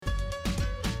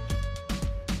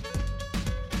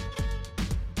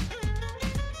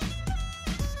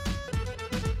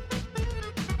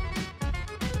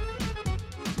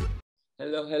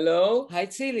Hello, hello. Hi,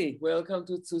 Tzili. Welcome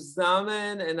to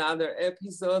Tzuzamen, another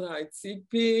episode. Hi,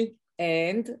 Tzipi.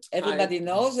 And everybody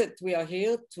knows that we are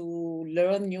here to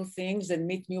learn new things and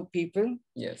meet new people.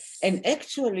 Yes. And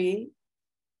actually,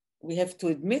 we have to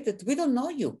admit that we don't know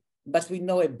you, but we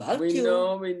know about you.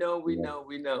 We know. We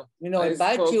know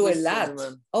about you a lot.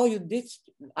 Sulaiman. Oh, you did?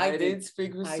 I did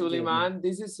speak with Sulaiman.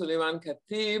 This is Sulaiman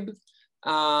Khatib,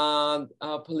 a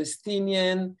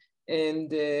Palestinian.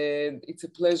 And it's a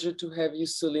pleasure to have you,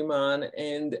 Sulaiman.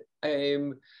 And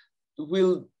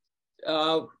we'll,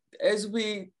 as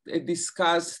we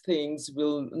discuss things,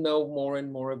 we'll know more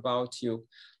and more about you.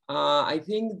 I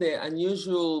think the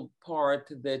unusual part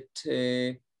that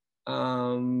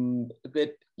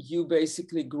that you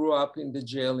basically grew up in the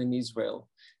jail in Israel.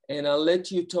 And I'll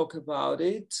let you talk about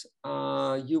it.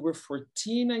 You were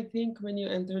 14, I think, when you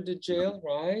entered the jail,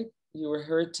 right? You were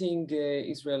hurting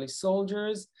Israeli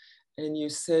soldiers, and you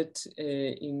sat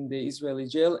in the Israeli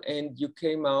jail, and you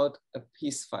came out a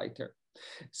peace fighter.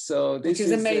 So this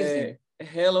is amazing. A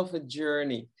hell of a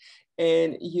journey.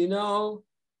 And you know,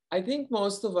 I think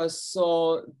most of us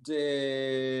saw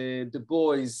the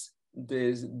Boys,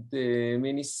 the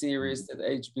mini-series that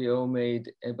HBO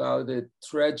made about the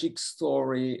tragic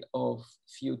story of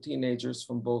few teenagers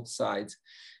from both sides.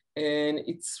 And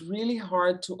it's really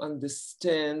hard to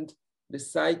understand the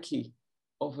psyche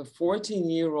of a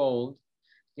 14-year-old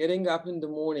getting up in the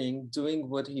morning, doing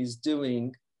what he's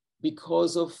doing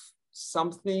because of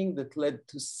something that led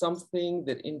to something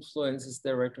that influences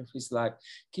the rest of his life.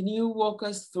 Can you walk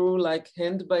us through, like,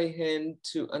 hand by hand,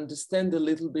 to understand a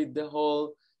little bit the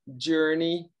whole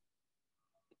journey?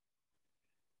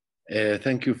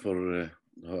 Thank you for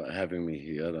having me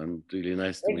here, and really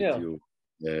nice to meet you.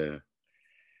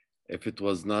 If it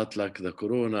was not like the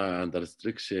corona and the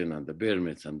restriction and the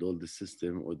permits and all the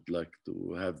system, would like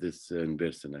to have this in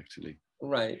person actually.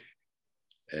 Right.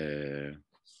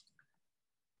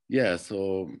 Yeah,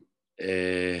 so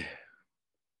I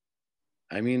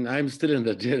mean, I'm still in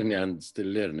the journey and still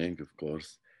learning, of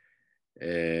course.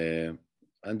 And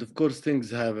of course,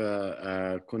 things have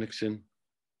a connection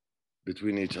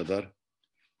between each other.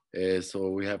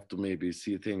 So we have to maybe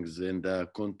see things in the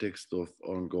context of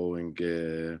ongoing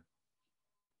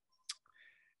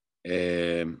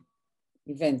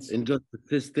events. In just the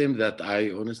system that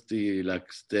I honestly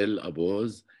like still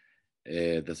oppose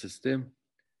the system.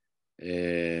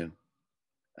 And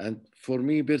for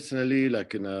me personally,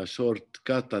 like in a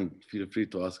shortcut, and feel free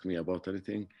to ask me about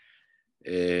anything,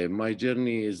 my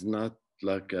journey is not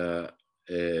like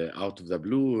out of the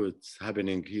blue. It's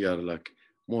happening here like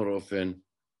more often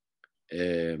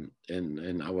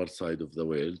in our side of the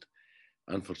world,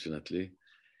 unfortunately.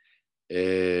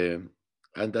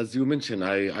 And as you mentioned,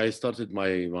 I started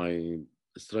my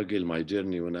struggle, my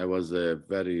journey when I was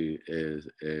very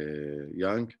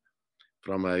young,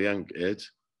 from a young age.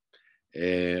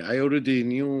 I already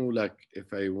knew, like,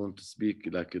 if I want to speak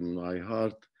like in my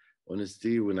heart,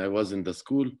 honesty, when I was in the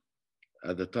school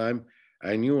at the time,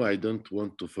 I knew I don't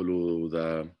want to follow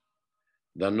the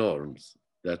norms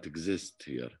that exist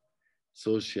here,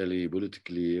 socially,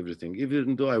 politically, everything.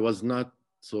 Even though I was not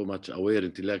so much aware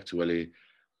intellectually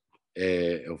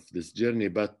of this journey,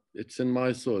 but it's in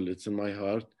my soul, it's in my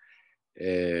heart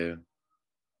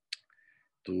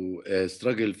to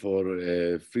struggle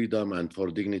for freedom and for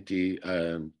dignity.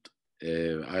 And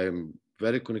I am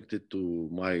very connected to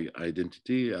my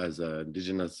identity as an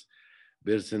indigenous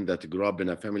person that grew up in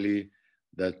a family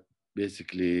that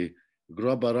basically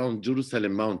grew up around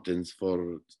Jerusalem mountains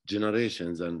for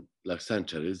generations and like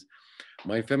centuries.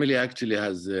 My family actually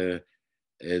has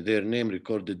their name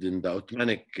recorded in the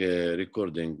Ottomanic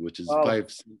recording, which is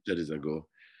 5 centuries ago.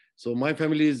 So my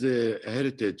family's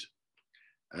heritage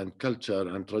and culture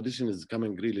and tradition is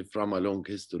coming really from a long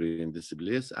history in this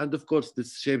place. And of course,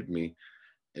 this shaped me,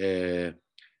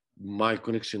 my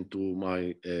connection to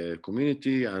my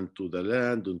community and to the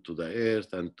land and to the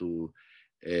earth and to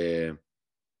the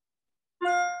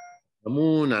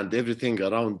moon and everything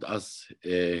around us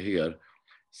here.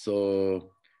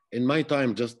 So in my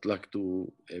time, just like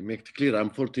to make it clear, I'm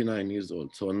 49 years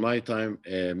old. So in my time,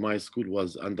 my school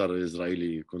was under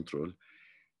Israeli control,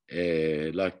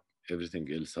 like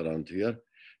everything else around here.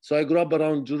 So I grew up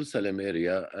around Jerusalem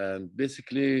area, and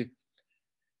basically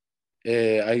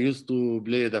I used to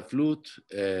play the flute,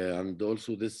 and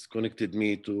also this connected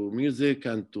me to music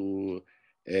and to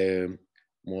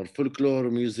more folklore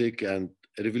music and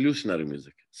revolutionary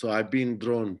music. So I've been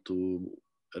drawn to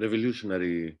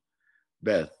revolutionary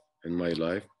path in my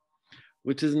life,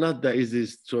 which is not the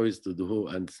easiest choice to do,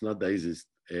 and it's not the easiest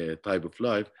type of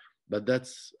life, but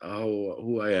that's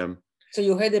who I am. So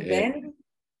you had a band?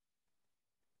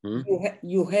 Hmm?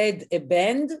 You had a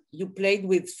band, you played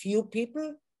with few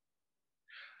people?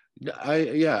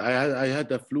 I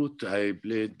had a flute. I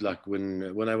played like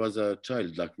when I was a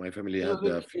child. Like my family You had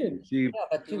was a a kid. flute. See, Yeah,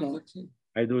 but You was a kid.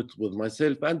 I do it with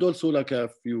myself and also like a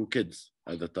few kids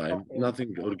at the time. Okay.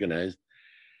 Nothing organized.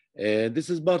 This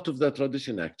is part of the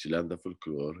tradition actually and the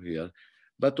folklore here.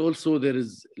 But also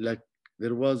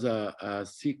there was a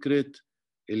secret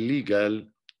illegal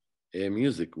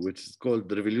music which is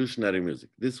called revolutionary music.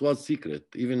 This was secret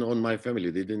even on my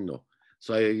family. They didn't know.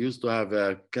 So I used to have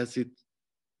a cassette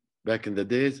back in the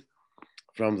days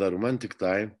from the romantic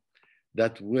time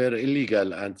that were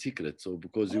illegal and secret. So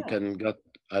because you Yeah. can get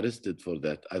arrested for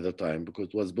that at the time because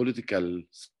it was political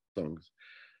songs.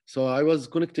 So I was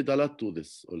connected a lot to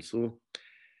this also,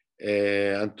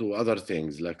 and to other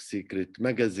things like secret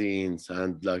magazines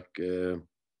and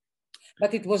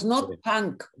But it was not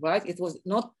punk, right? It was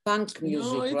not punk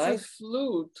music, No, it's a right?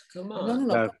 flute. Come No, on.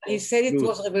 no. He said it flute.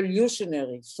 was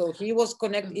revolutionary. So he was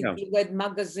connected, Yeah, he read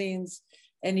magazines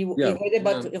and he yeah. read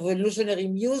about revolutionary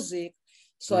music.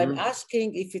 So I'm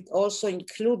asking if it also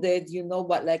included,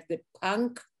 but like the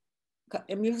punk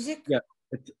music? Yeah,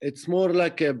 it's more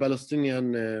like a Palestinian.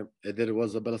 There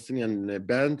was a Palestinian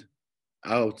band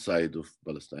outside of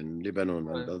Palestine, Lebanon,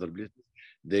 and other places.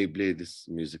 They play this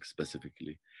music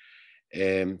specifically.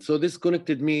 So this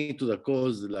connected me to the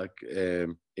cause,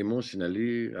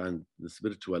 emotionally and the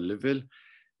spiritual level,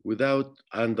 without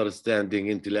understanding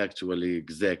intellectually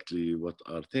exactly what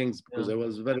are things because I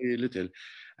was very little.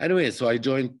 Anyway, so I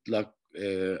joined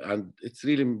and it's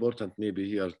really important maybe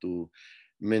here to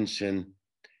mention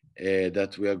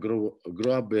that we are grow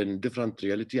up in different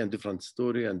reality and different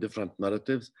story and different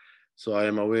narratives. So I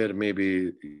am aware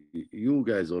maybe you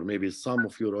guys or maybe some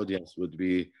of your audience would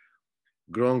be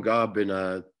growing up in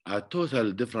a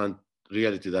total different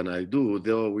reality than I do,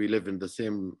 though we live in the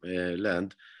same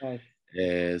land. Right.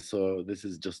 So this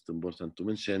is just important to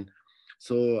mention.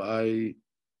 So I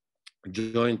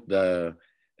joined the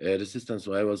resistance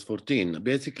when I was 14.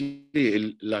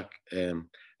 Basically,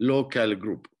 local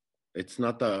group. It's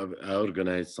not a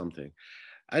organized something.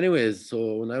 Anyways,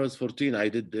 so when I was 14, I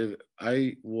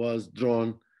was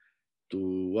drawn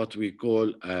to what we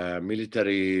call a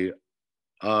military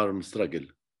arm struggle.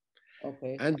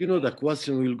 Okay. And the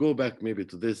question, we'll go back maybe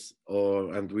to this,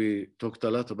 and we talked a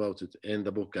lot about it in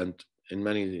the book and in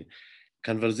many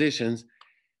conversations.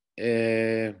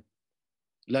 Uh,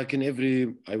 like in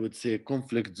every, I would say,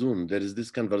 conflict zone, there is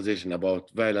this conversation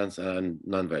about violence and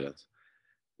non-violence.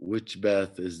 Which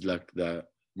path is like the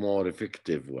more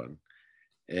effective one?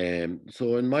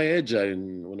 So in my age,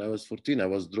 when I was 14, I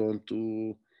was drawn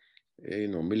to,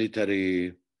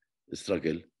 military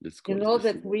struggle. Let's You call it know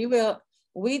this. that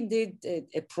we did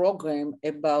a program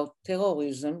about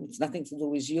terrorism. It's nothing to do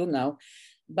with you now,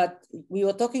 but we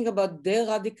were talking about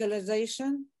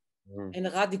de-radicalization and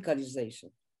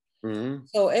radicalization. Mm-hmm.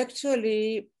 So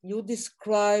actually, you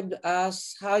described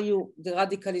us how the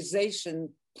radicalization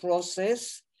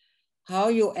process, how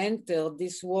you enter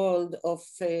this world of,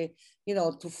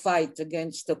 to fight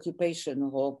against occupation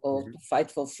or to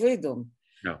fight for freedom.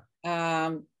 Yeah.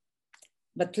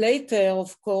 But later,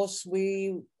 of course,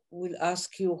 we will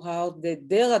ask you how the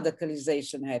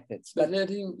de-radicalization happens. But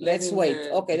let's wait.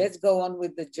 Okay, let's go on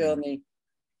with the journey.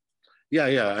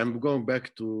 Yeah. I'm going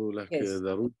back to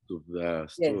the root of the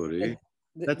story.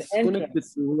 Yes. That's connected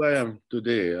to who I am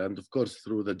today, and of course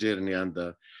through the journey and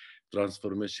the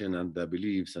transformation and the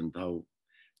beliefs and how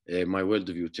my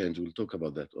worldview changed. We'll talk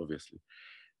about that, obviously.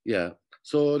 Yeah.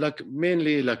 So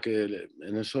mainly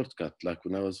in a shortcut,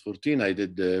 when I was 14, I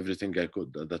did everything I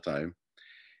could at the time.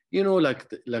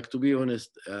 To be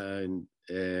honest, I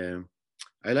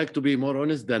like to be more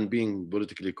honest than being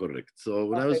politically correct. So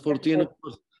when I was 14, of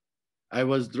course, I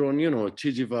was drawn,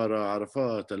 Che Guevara,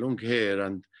 Arafat, long hair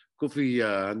and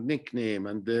kufiya and nickname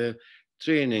and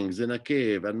trainings in a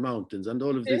cave and mountains and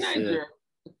all of this.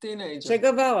 Teenager. Che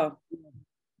Guevara.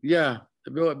 Yeah,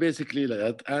 basically like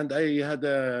that. And I had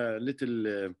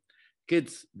little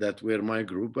kids that were my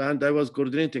group, and I was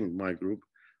coordinating my group.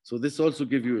 So this also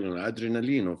give you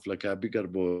adrenaline of like a bigger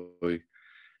boy,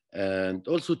 and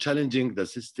also challenging the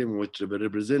system, which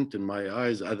represent in my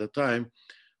eyes at the time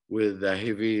with a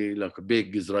heavy, like a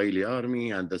big Israeli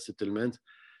army and the settlement.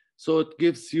 So it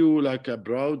gives you like a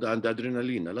proud and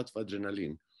adrenaline, a lot of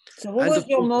adrenaline. So who was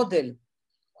your model?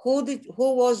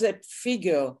 Who was a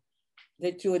figure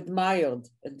that you admired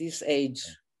at this age?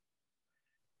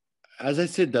 As I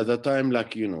said at the time,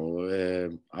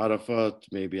 Arafat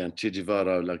maybe and Che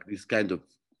Guevara, like these kind of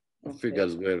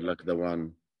figures were like the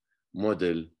one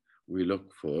model we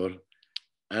look for.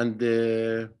 And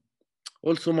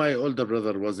Also, my older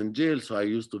brother was in jail, so I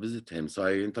used to visit him. So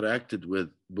I interacted with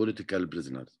political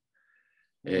prisoners.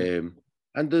 And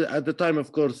at the time,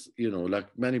 of course, like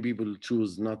many people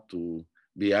choose not to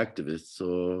be activists,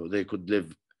 so they could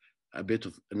live a bit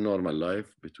of a normal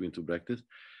life between two practice.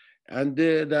 And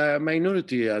the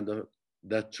minority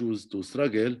that choose to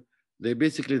struggle, they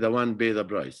basically the one pay the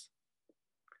price.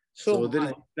 So there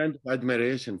is kind of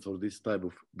admiration for this type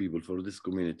of people, for this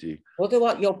community. What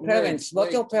about your parents? No.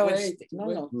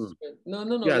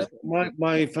 Yes,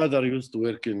 my father used to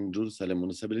work in Jerusalem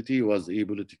municipality. He was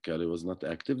apolitical. He was not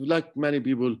active. Like many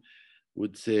people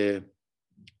would say,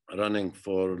 running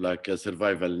for like a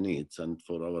survival needs and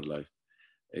for our life,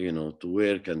 to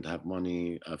work and have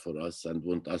money for us and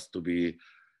want us to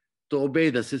obey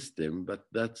the system. But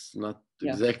that's not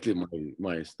exactly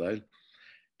my style.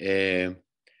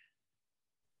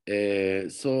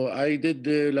 So I did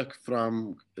like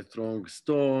from throwing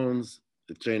stones,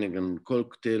 training in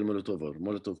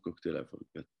Molotov cocktail, I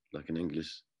forget, like in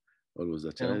English, always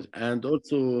a challenge. And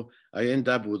also I end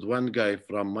up with one guy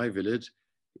from my village.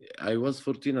 I was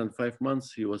 14 and 5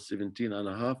 months, he was 17 and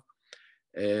a half.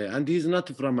 And he's not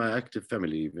from an active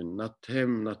family, even not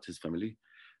him, not his family,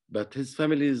 but his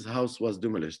family's house was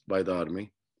demolished by the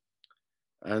army.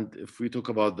 And if we talk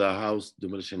about the house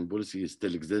demolition policy, it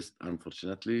still exists,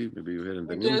 unfortunately. Maybe you hear in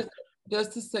the news.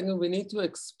 Just a second, we need to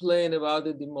explain about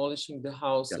the demolishing the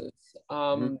houses.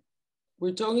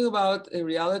 We're talking about a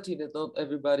reality that not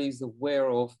everybody is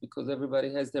aware of because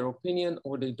everybody has their opinion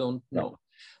or they don't know.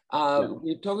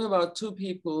 We're talking about two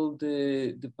people,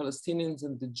 the Palestinians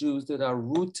and the Jews, that are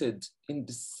rooted in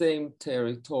the same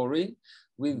territory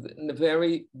with a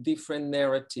very different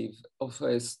narrative of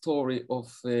a story of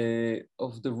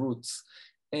the roots.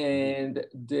 And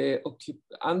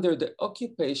under the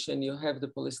occupation, you have the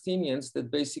Palestinians that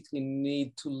basically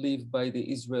need to live by the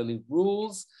Israeli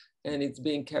rules, and it's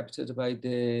being captured by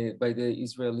the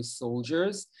Israeli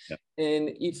soldiers. And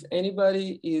if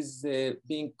anybody is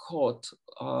being caught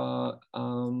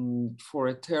for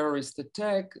a terrorist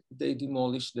attack, they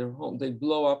demolish their home, they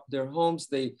blow up their homes,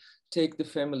 they take the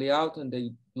family out, and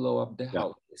they blow up the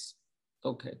houses.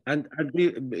 Okay. And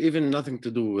even nothing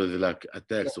to do with like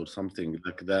attacks or something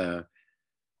like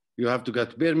you have to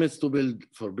get permits to build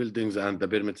for buildings, and the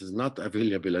permit is not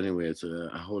available anyway. It's a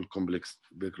whole complex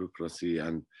bureaucracy.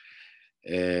 And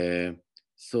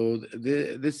so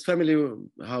this family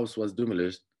house was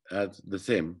demolished at the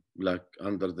same, like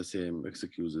under the same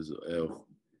excuses of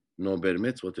no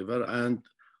permits, whatever. And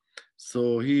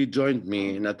so he joined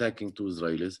me in attacking two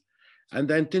Israelis. And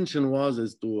the intention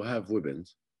is to have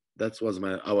weapons. That was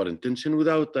our intention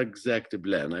without exact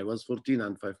plan. I was 14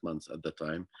 and 5 months at the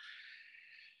time.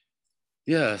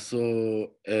 Yeah,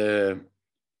 so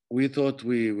we thought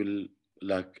we will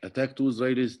like attack two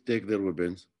Israelis, take their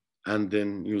weapons, and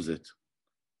then use it.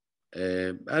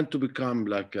 And to become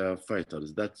like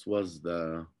fighters. That was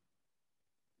the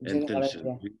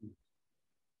intention.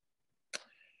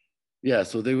 Yeah,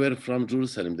 so they were from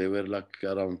Jerusalem. They were like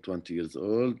around 20 years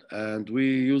old, and we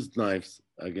used knives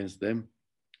against them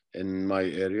in my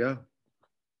area.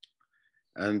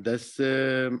 And this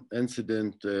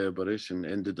incident operation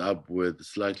ended up with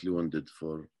slightly wounded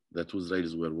the two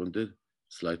Israelis were wounded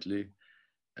slightly.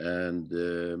 And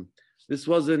this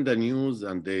was in the news,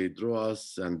 and they drew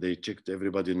us and they checked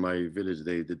everybody in my village.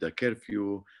 They did a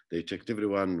curfew. They checked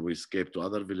everyone. We escaped to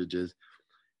other villages.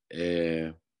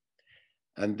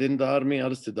 And then the army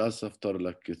arrested us after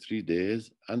like 3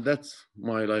 days. And that's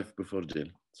my life before jail.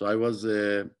 So I was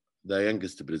the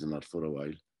youngest prisoner for a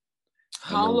while.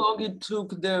 How long it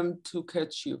took them to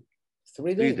catch you?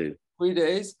 3 days. 3 days. 3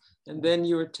 days, and then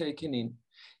you were taken in.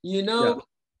 You know,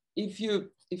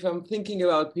 if I'm thinking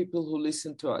about people who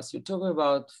listen to us, you're talking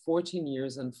about 14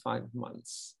 years and 5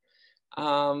 months.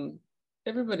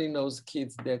 Everybody knows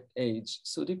kids that age.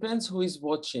 So it depends who is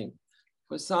watching.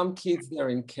 For some kids, they're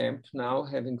in camp now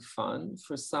having fun.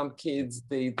 For some kids,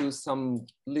 they do some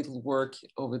little work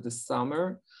over the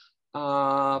summer.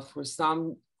 For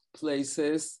some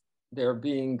places, they're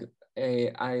being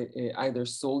either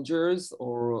soldiers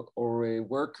or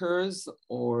workers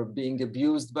or being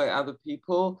abused by other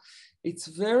people. It's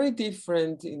very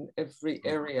different in every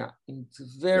area.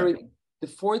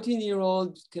 The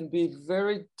 14-year-old can be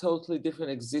very totally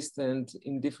different existent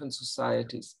in different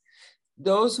societies.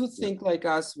 Those who think like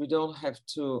us, we don't have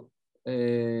to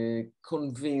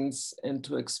convince and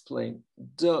to explain.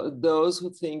 Those who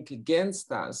think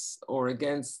against us or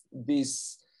against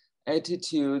this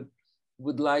attitude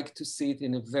would like to see it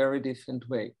in a very different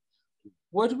way.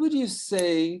 What would you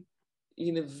say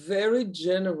in a very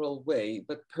general way,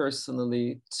 but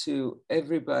personally to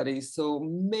everybody, so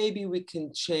maybe we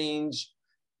can change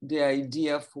the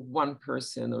idea for one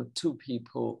person or two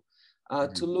people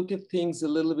to look at things a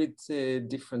little bit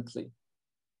differently.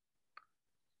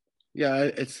 Yeah,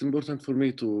 it's important for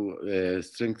me to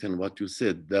strengthen what you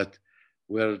said, that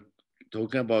we're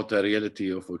talking about a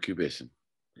reality of occupation.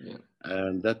 Yeah.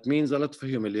 And that means a lot of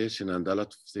humiliation and a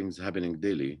lot of things happening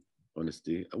daily,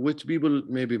 honestly, which people,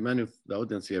 maybe many of the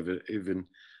audience here, even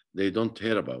they don't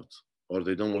hear about, or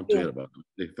they don't want to hear about.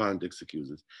 They find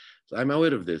excuses. So I'm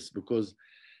aware of this because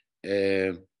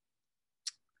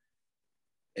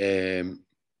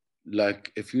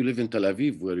like if you live in Tel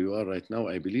Aviv, where you are right now,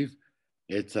 I believe,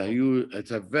 it's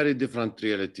a very different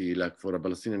reality, like for a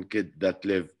Palestinian kid that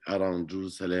live around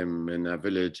Jerusalem in a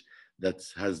village that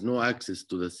has no access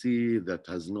to the sea, that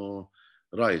has no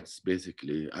rights,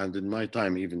 basically. And in my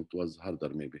time, even it was harder,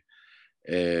 maybe.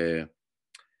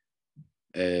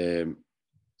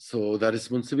 So the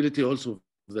responsibility also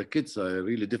of the kids are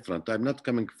really different. I'm not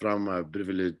coming from a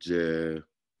privileged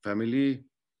family,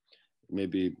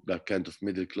 maybe that kind of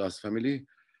middle class family.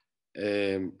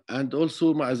 And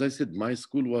also, as I said, my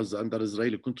school was under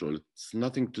Israeli control. It's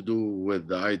nothing to do with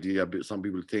the idea, some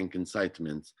people think,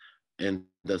 incitement in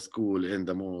the school, in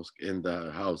the mosque, in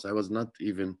the house. I was not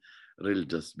even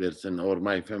religious person, or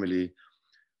my family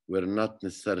were not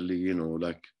necessarily, you know,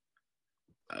 like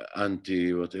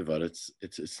anti whatever.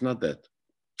 It's not that.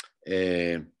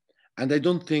 And I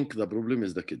don't think the problem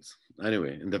is the kids.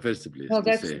 Anyway, in the first place, no,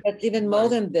 that's even more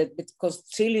than that, because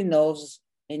Chile knows,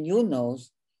 and you know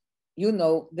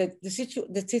that the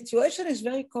situation is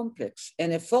very complex,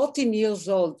 and a 14 years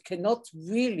old cannot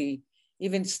really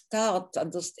even start to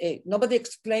understand. Nobody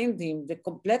explained him the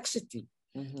complexity.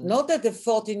 Not that the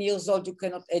 14 years old you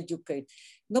cannot educate.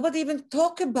 Nobody even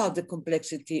talk about the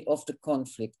complexity of the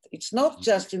conflict. It's not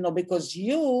just, because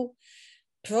you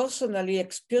personally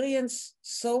experience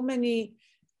so many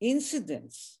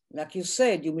incidents, like you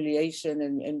said, humiliation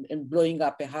and blowing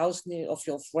up a house of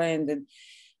your friend. And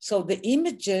so the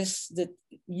images that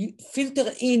you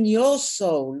filter in your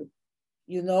soul,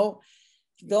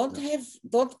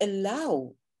 don't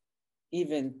allow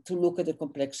even to look at the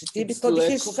complexity,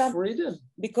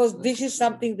 because this is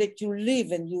something that you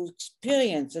live and you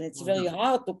experience, and it's very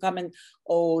hard to come and,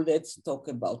 let's talk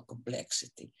about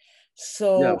complexity.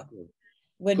 So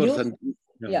when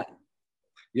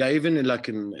even like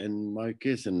in my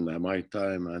case, in my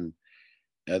time, and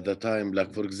at the time,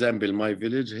 like for example, my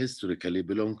village historically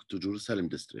belonged to Jerusalem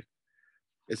district.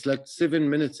 It's like 7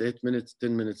 minutes, 8 minutes,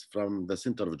 10 minutes from the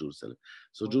center of Jerusalem.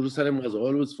 So Jerusalem was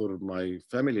always, for my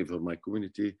family, for my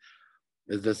community,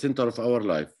 is the center of our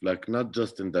life, like not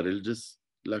just in the religious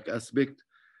aspect.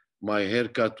 My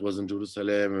haircut was in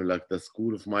Jerusalem, like the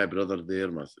school of my brother there,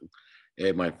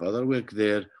 my father worked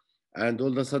there. And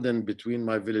all of a sudden, between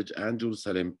my village and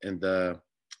Jerusalem, in the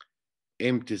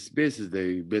empty spaces,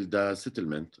 they built a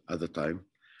settlement at the time,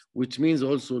 which means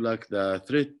also like the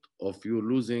threat of you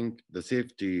losing the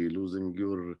safety, losing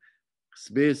your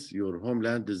space, your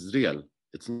homeland is real.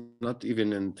 It's not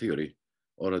even in theory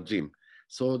or a dream.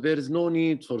 So there is no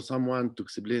need for someone to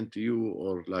explain to you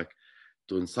or like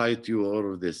to incite you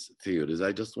all of these theories.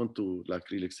 I just want to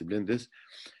really explain this.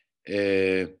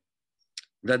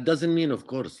 That doesn't mean, of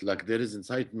course, like there is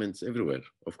incitements everywhere,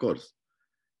 of course.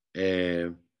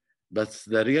 But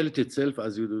the reality itself,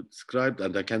 as you described,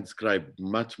 and I can describe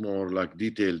much more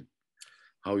detailed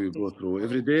how you go through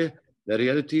every day. The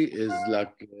reality is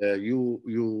you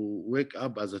wake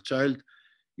up as a child,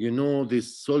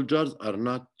 these soldiers are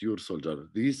not your soldiers.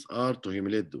 These are to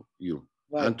humiliate you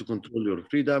and to control your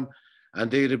freedom,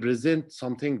 and they represent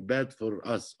something bad for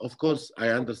us. Of course, I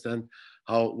understand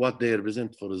what they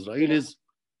represent for Israelis.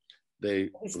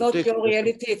 It's not your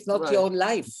reality, it's not your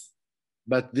life.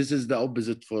 But this is the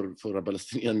opposite for a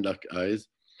Palestinian eyes.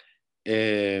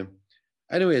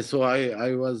 Anyway, so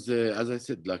I was, as I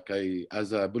said,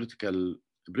 as a political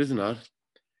prisoner,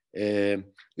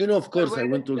 of course, I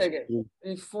went to...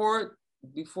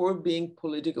 Before being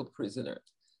political prisoner,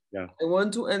 I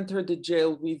want to enter the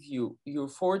jail with you. You're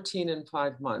 14 and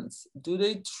 5 months. Do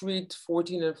they treat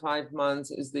 14 and 5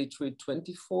 months as they treat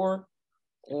 24?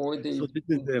 Or they... So this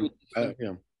is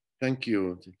thank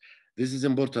you. This is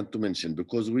important to mention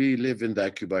because we live in the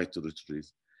occupied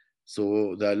territories.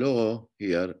 So the law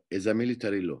here is a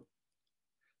military law.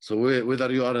 So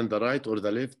whether you are on the right or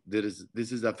the left,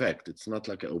 this is a fact. It's not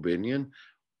like an opinion.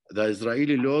 The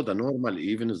Israeli law, the normal,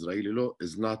 even Israeli law,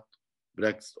 is not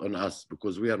practiced on us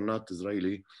because we are not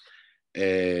Israeli.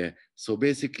 So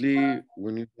basically,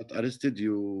 when you get arrested,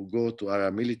 you go to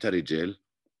a military jail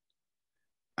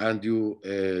and you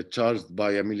charged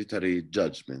by a military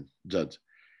judge.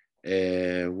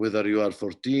 Whether you are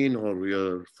 14 or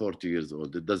you're 40 years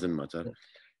old, it doesn't matter.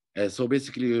 So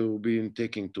basically, you've been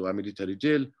taken to a military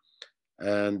jail,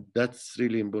 and that's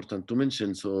really important to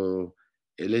mention. So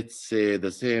let's say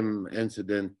the same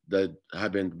incident that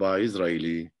happened by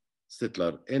Israeli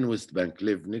settler in West Bank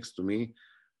live next to me.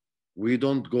 We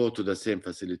don't go to the same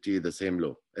facility, the same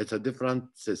law. It's a different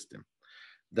system.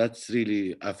 That's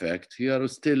really a fact. Here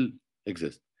still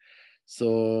exists.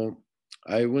 So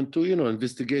I went to,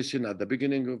 investigation at the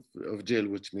beginning of jail,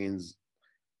 which means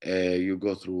you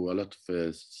go through a lot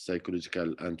of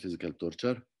psychological and physical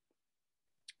torture.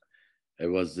 I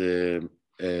was,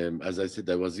 as I said,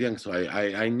 I was young, so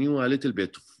I knew a little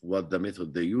bit of what the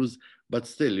method they use, but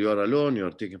still, you're alone,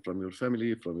 you're taken from your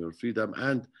family, from your freedom,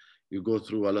 and you go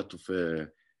through a lot of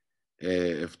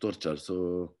torture.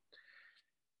 So,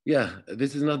 yeah,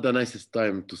 this is not the nicest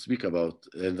time to speak about,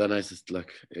 the nicest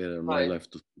like my Right. life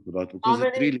to speak about, How because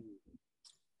many, it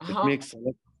how, makes a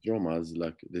lot of traumas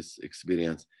like this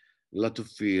experience, a lot of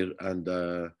fear and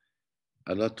a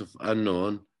lot of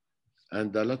unknown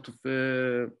and a lot of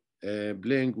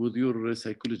playing with your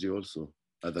psychology also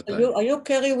at the time. Are you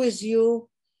carry with you?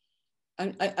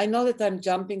 I know that I'm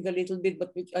jumping a little bit,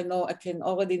 but I know I can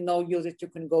already know you that you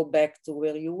can go back to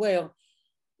where you were.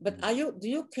 But do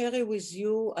you carry with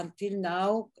you until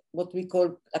now what we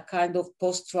call a kind of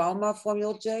post-trauma from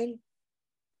your jail?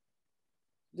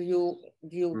 Do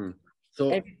you So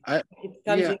it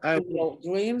comes yeah, into your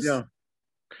dreams? Yeah.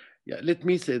 Let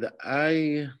me say that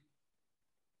I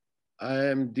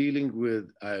am dealing with,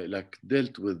 I like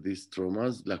dealt with these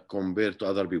traumas like compared to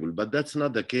other people, but that's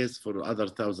not the case for other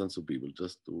thousands of people,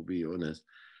 just to be honest,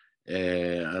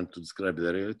 and to describe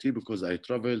the reality, because I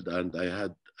traveled and I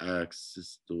had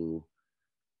access to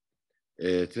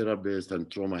therapists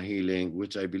and trauma healing,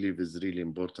 which I believe is really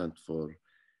important for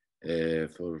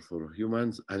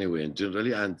humans anyway, and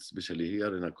generally, and especially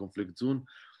here in a conflict zone.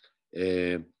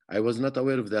 Uh, I was not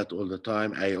aware of that all the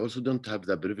time. I also don't have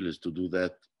the privilege to do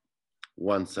that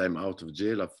once I'm out of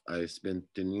jail. I spent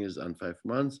 10 years and 5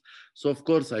 months. So, of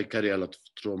course, I carry a lot of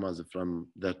traumas from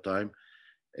that time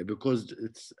because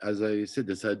it's, as I said,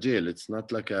 it's a jail. It's not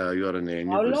like you're in a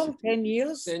How university. long? 10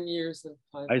 years? 10 years and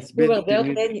 5 I months. You were spent there 10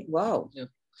 years. 10 years. Wow. Yeah.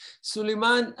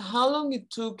 Sulaiman, how long it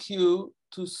took you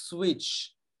to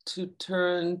switch, to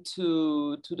turn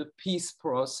to the peace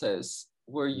process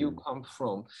where you come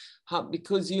from?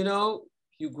 Because,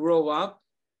 you grow up,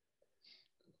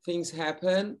 things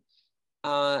happen,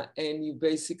 and you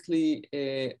basically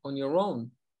on your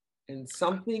own. And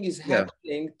something is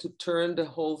happening to turn the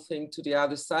whole thing to the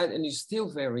other side, and you're still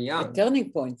very young. A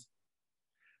turning point.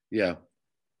 Yeah.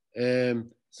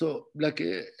 So, like,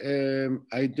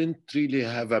 I didn't really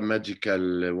have a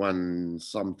magical one,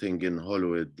 something in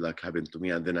Hollywood like happened to me,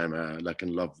 and then I'm like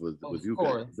in love with you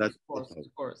guys. That's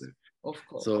of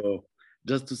course. So,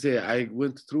 just to say, I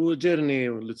went through a journey,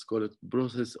 let's call it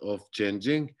process of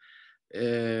changing.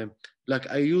 Like,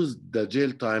 I used the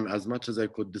jail time as much as I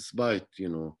could, despite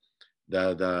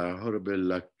the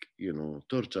horrible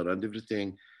torture and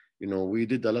everything. We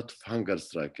did a lot of hunger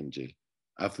strike in jail,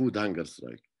 a food hunger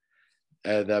strike.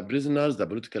 The prisoners, the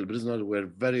political prisoners, were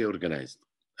very organized.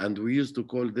 And we used to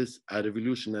call this a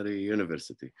revolutionary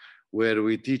university, where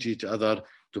we teach each other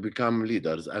to become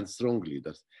leaders and strong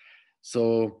leaders.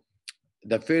 So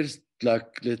the first,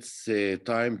 like, let's say,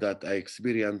 time that I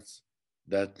experienced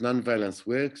that nonviolence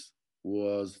works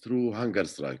was through hunger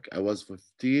strike. I was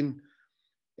 15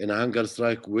 in a hunger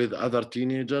strike with other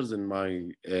teenagers in my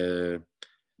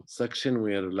section.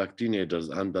 We were like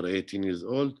teenagers under 18 years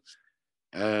old.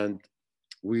 And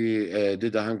we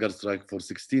did a hunger strike for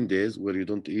 16 days where you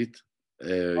don't eat.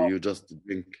 You just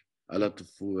drink a lot of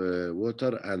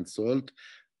water and salt.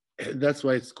 That's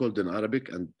why it's called in Arabic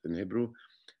and in Hebrew,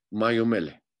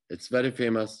 mayumel. It's very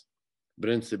famous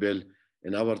principle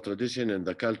in our tradition, in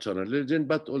the culture and religion,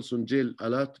 but also in jail a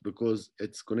lot because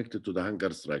it's connected to the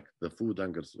hunger strike, the food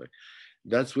hunger strike.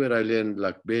 That's where I learned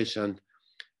like patience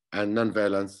and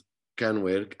nonviolence can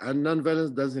work. And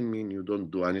nonviolence doesn't mean you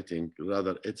don't do anything.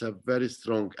 Rather, it's a very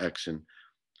strong action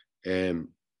to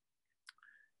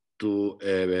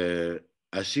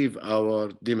achieve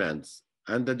our demands.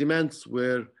 And the demands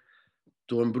were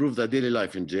to improve the daily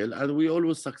life in jail. And we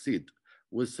always succeed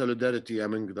with solidarity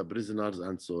among the prisoners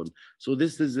and so on. So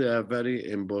this is a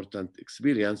very important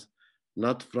experience,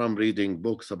 not from reading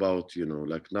books about,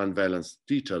 like nonviolence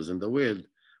teachers in the world,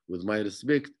 with my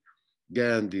respect,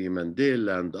 Gandhi,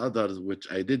 Mandela, and others, which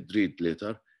I did read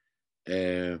later.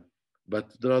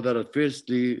 But rather,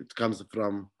 firstly, it comes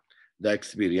from the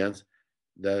experience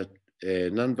that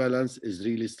nonviolence is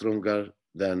really stronger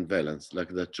than violence, like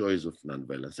the choice of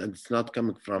nonviolence. And it's not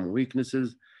coming from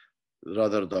weaknesses,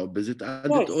 rather the opposite.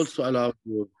 And it also allows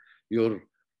your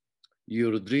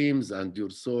your dreams and your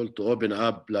soul to open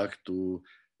up, like to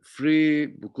free,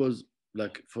 because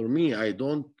like for me, I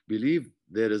don't believe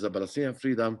there is a Palestinian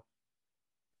freedom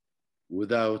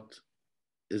without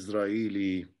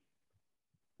Israeli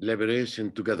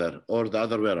liberation together, or the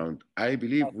other way around. I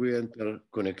believe we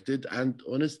interconnected, and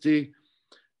honestly,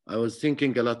 I was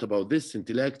thinking a lot about this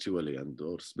intellectually and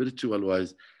or spiritual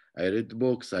wise. I read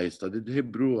books, I studied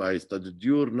Hebrew, I studied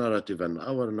your narrative and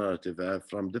our narrative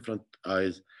from different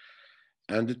eyes.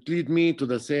 And it led me to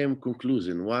the same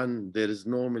conclusion. One, there is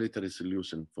no military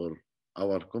solution for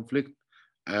our conflict,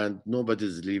 and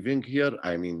nobody's leaving here,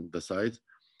 I mean, the sides.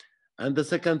 And the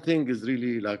second thing is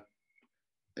really like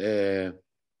uh,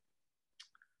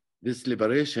 this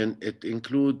liberation, it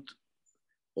includes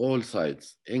all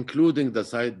sides, including the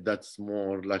side that's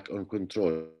more like on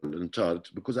control, in charge,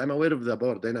 because I'm aware of the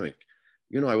power dynamic.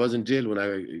 You know, I was in jail when I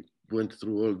went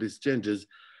through all these changes.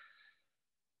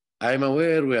 I'm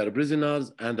aware we are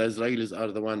prisoners and the Israelis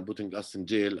are the one putting us in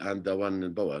jail and the one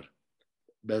in power.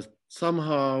 But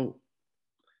somehow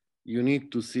you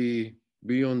need to see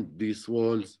beyond these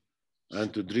walls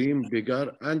and to dream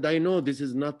bigger. And I know this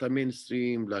is not a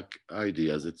mainstream like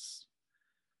ideas. It's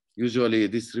usually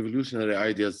these revolutionary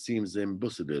ideas seems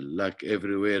impossible, like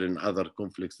everywhere in other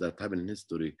conflicts that happen in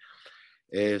history.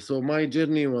 So my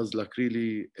journey was like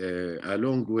really a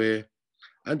long way.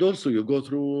 And also you go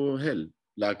through hell.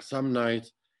 Like some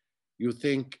nights you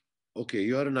think, okay,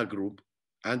 you are in a group.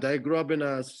 And I grew up in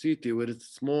a city where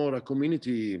it's more a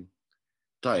community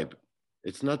type.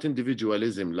 It's not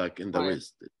individualism like in the Right.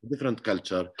 West, it's a different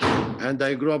culture. And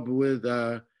I grew up with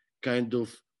a kind of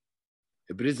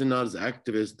prisoners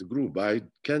activist group. I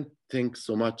can't think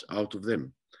so much out of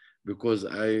them because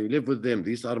I live with them.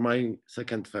 These are my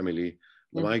second family,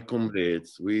 my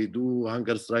comrades. We do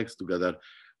hunger strikes together.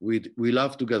 We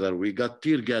laugh together. We got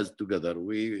tear gas together.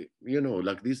 We, you know,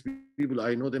 like these people,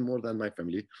 I know them more than my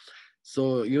family.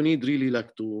 So you need really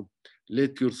like to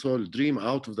let your soul dream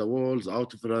out of the walls,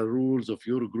 out of the rules of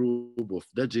your group, of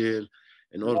the jail,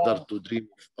 in order Yeah. to dream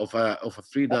of a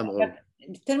freedom or But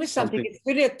tell me something. something. It's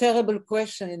really a terrible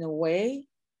question in a way.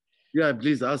 Yeah,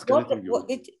 please ask anything you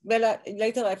want. Well,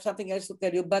 later I have something else to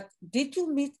tell you. But did you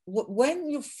meet when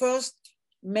you first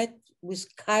met with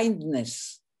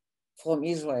kindness from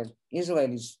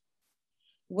Israelis?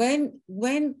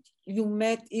 When you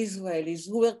met Israelis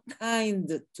who were kind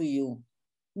to you,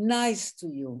 nice to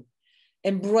you,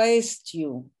 embraced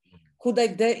you,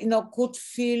 could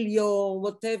feel your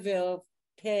whatever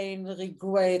pain,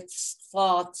 regrets,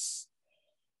 thoughts,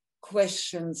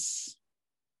 questions.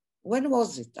 When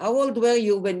was it? How old were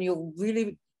you when you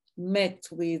really met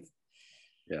with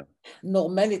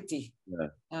normality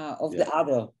of the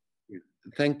other?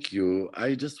 Thank you.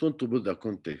 I just want to put the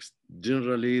context.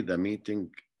 Generally, the meeting,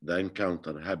 the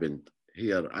encounter happened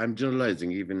here. I'm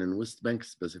generalizing, even in West Bank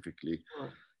specifically,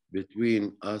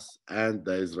 between us and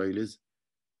the Israelis.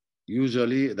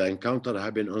 Usually, the encounter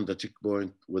happened on the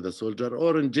checkpoint with a soldier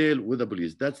or in jail with the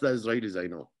police. That's the Israelis I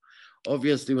know.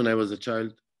 Obviously, when I was a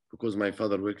child, because my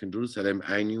father worked in Jerusalem,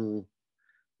 I knew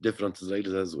different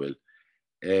Israelis as well.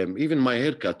 Even my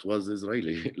haircut was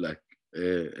Israeli, like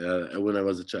when I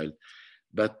was a child.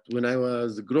 But when I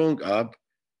was growing up,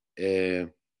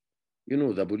 you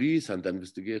know, the police and the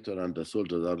investigator and the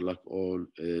soldiers are like all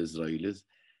Israelis.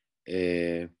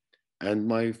 And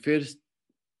my first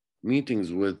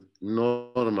meetings with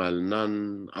normal,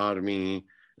 non-army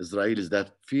Israelis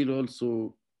that feel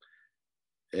also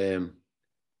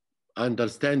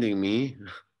understanding me.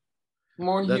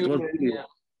 More That human, was really, yeah.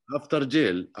 after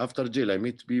jail. After jail, I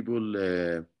meet people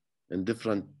in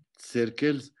different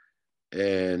circles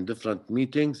and different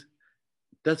meetings.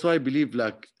 That's why I believe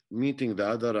like meeting the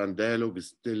other and dialogue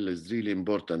is really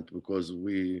important because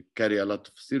we carry a lot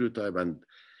of stereotype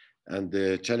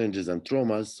and challenges and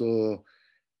traumas. So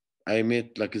I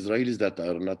met like Israelis that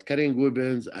are not carrying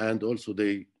weapons, and also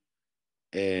they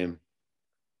um,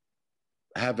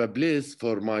 have a place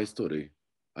for my story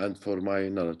and for my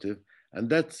narrative. And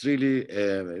that's really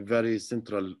a very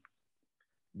central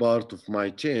part of my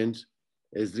change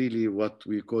is really what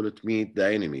we call it meet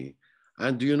the enemy.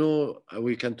 And you know,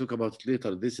 we can talk about it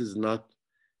later. This is not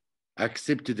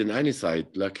accepted in any side,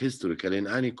 like historically in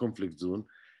any conflict zone.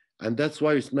 And that's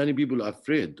why many people are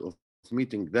afraid of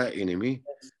meeting the enemy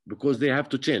because they have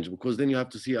to change, because then you have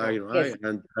to see eye on eye. Yes.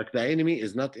 And like the enemy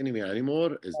is not enemy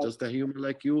anymore, it's just a human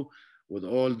like you with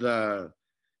all the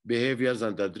behaviors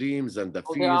and the dreams and the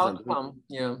Or the fears outcome,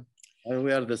 yeah. and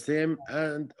we are the same.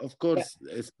 And of course,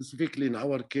 specifically in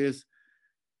our case,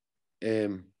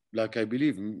 like I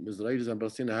believe Israelis and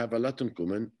Palestinians have a lot in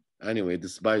common anyway,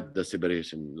 despite the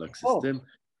separation like system.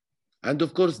 And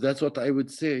of course, that's what I would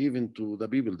say even to the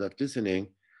people that listening.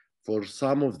 For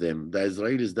some of them, the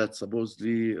Israelis that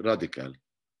supposedly radical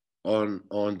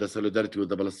on the solidarity with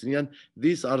the Palestinian,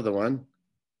 these are the one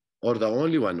or the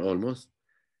only one almost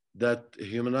that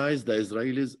humanize the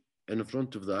Israelis in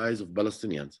front of the eyes of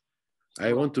Palestinians.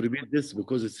 I want to repeat this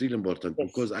because it's really important, Yes.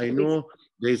 because I know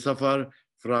they suffer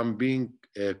from being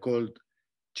called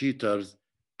cheaters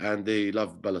and they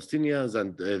love Palestinians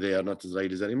and they are not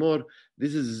Israelis anymore.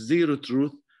 This is zero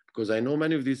truth because I know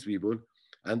many of these people,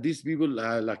 and these people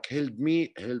like helped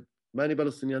many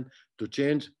Palestinians to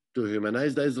change, to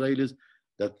humanize the Israelis,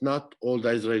 that not all the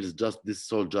Israelis just this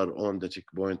soldier on the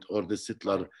checkpoint or this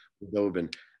settler with the weapon.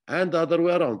 And the other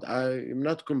way around, I am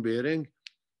not comparing.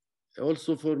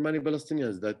 Also for many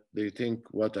Palestinians that they think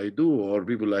what I do, or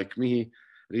people like me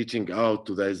reaching out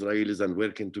to the Israelis and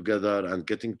working together and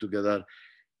getting together,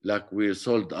 like we're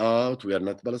sold out, we are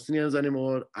not Palestinians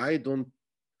anymore. I don't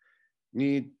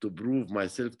need to prove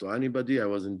myself to anybody. I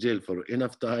was in jail for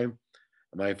enough time.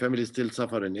 My family still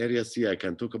suffer in Area C. I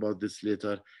can talk about this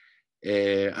later.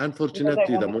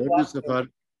 Unfortunately, the more you suffer,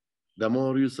 the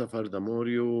more you suffer, the more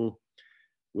you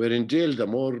were in jail, the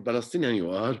more Palestinian you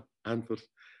are. And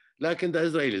like in the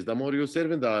Israelis, the more you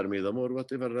serve in the army, the more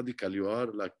whatever radical you are,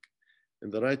 like in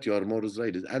the right, you are more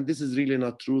Israelis. And this is really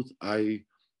not truth. I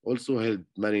also helped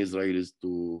many Israelis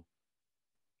to,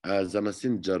 as a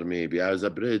messenger, maybe as a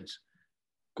bridge,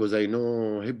 because I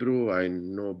know Hebrew, I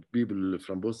know people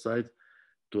from both sides,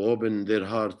 to open their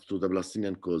hearts to the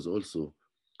Palestinian cause also,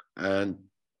 and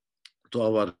to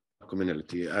our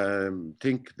community. I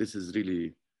think this is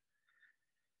really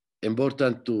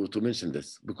important to mention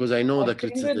this, because I know the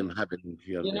criticism happening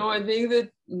here. You know, I think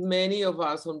that many of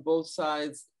us on both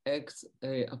sides act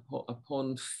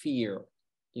upon fear.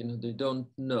 You know, they don't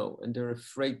know and they're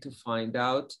afraid to find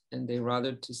out, and they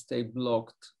rather to stay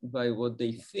blocked by what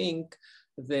they think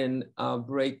than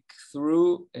break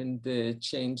through and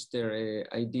change their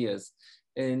ideas.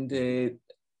 And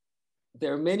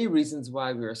there are many reasons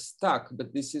why we're stuck,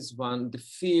 but this is one. The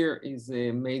fear is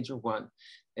a major one.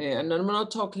 And I'm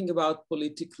not talking about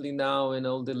politically now and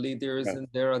all the leaders and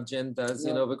their agendas,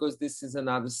 you know, because this is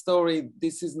another story.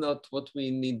 This is not what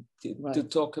we need to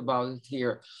talk about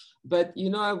here. But, you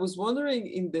know, I was wondering,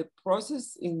 in the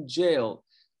process in jail,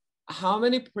 how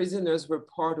many prisoners were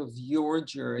part of your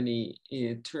journey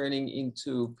turning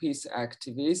into peace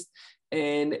activists?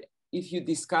 And if you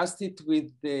discussed it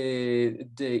with the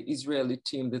Israeli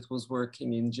team that was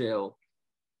working in jail,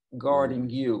 guarding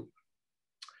you?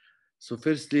 So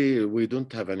firstly, we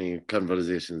don't have any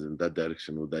conversations in that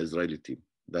direction with the Israeli team.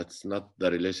 That's not the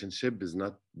relationship, is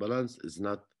not balance, is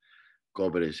not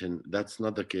cooperation. That's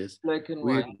not the case. Black and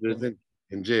we white. represent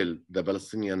in jail the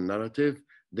Palestinian narrative.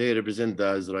 They represent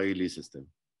the Israeli system.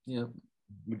 Yeah.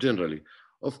 Generally.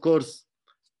 Of course,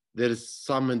 there is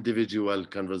some individual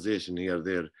conversation here,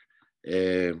 there.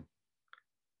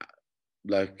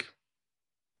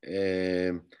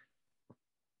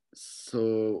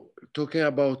 So talking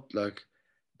about, like,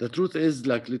 the truth is,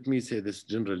 like, let me say this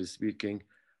generally speaking,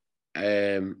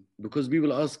 because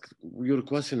people ask your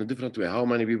question a different way, how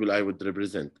many people I would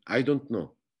represent. I don't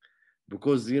know,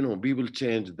 because, you know, people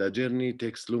change. The journey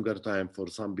takes longer time for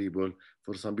some people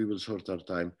shorter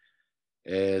time.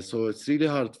 So it's really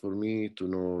hard for me to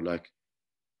know, like,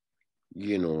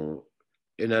 you know,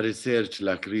 in a research,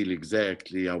 like really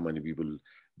exactly how many people.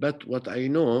 But what I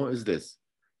know is this.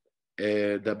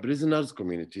 The prisoners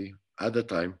community at the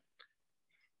time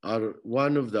are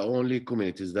one of the only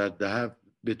communities that they have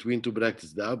between to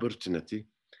practice the opportunity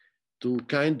to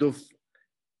kind of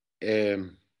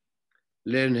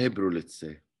learn Hebrew, let's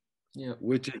say,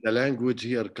 which is the language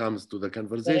here comes to the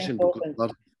conversation,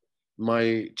 because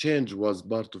my change was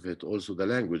part of it, also the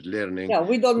language learning. Yeah,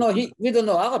 we don't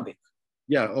know Arabic.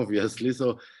 Yeah, obviously.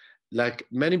 So, like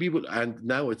many people, and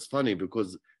now it's funny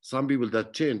because some people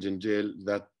that change in jail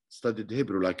that studied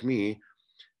Hebrew like me,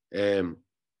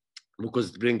 because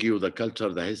it brings you the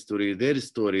culture, the history, their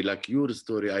story, like your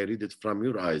story, I read it from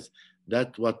your eyes.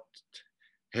 That's what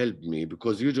helped me,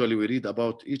 because usually we read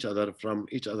about each other from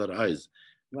each other's eyes,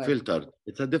 filtered.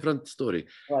 It's a different story.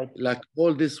 Like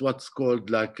all this, what's called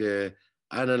like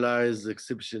analyze,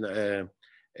 exception,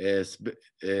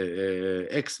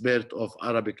 expert of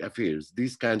Arabic affairs.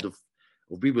 These kind of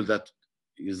people that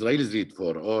Israelis read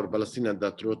for, or Palestinians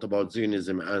that wrote about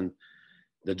Zionism and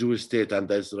the Jewish state and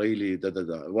the Israeli,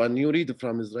 When you read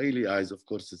from Israeli eyes, of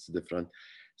course, it's different.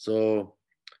 So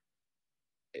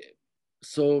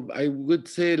I would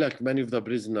say, like, many of the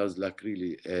prisoners, like,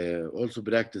 really also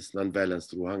practice nonviolence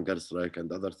through hunger strike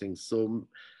and other things. So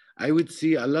I would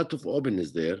see a lot of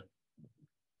openness there.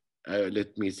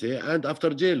 let me say. And after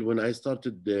jail, when I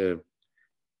started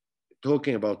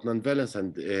talking about nonviolence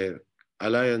and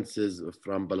alliances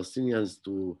from Palestinians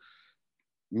to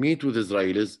meet with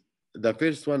Israelis, the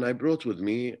first one I brought with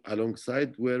me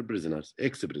alongside were prisoners,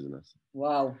 ex-prisoners.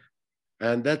 Wow.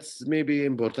 And that's maybe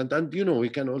important. And, you know, we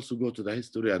can also go to the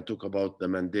history and talk about the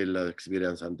Mandela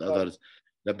experience and others.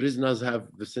 The prisoners have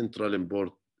the central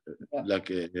import,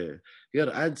 here,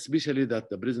 and especially that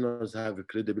the prisoners have a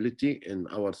credibility in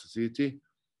our society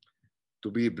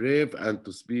to be brave and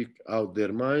to speak out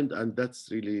their mind. And that's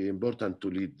really important to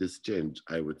lead this change,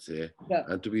 I would say,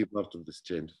 and to be part of this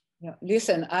change. Yeah.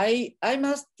 Listen, I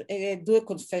must do a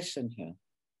confession here.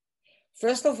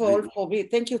 First of all, for me,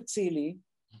 thank you, Tzili,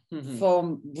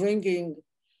 for bringing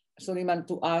Sulaiman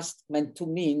to us and to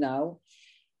me now.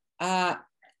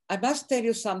 I must tell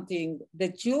you something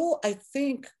that you, I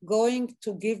think, going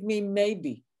to give me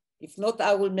maybe. If not,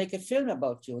 I will make a film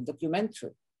about you, a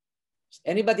documentary.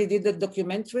 Anybody did a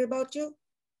documentary about you?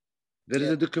 There is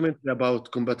a documentary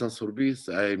about Combatants for Peace.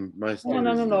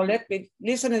 No. Let me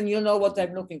listen, and you know what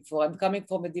I'm looking for. I'm coming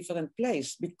from a different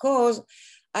place because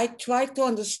I try to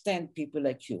understand people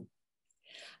like you.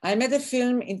 I made a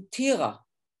film in Tira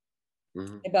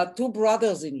about two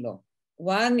brothers-in-law.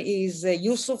 One is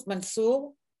Yusuf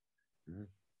Mansour,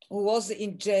 who was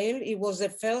in jail. He was the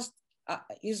first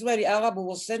Israeli Arab who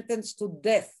was sentenced to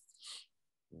death.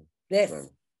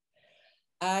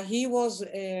 He was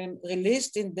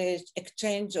released in the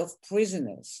exchange of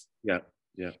prisoners.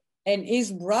 And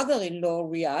his brother-in-law,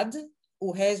 Riyadh,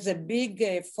 who has a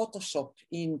big photo shop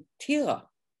in Tira.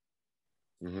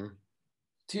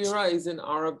 Tira is an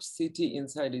Arab city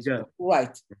inside Israel.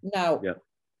 Right. Now,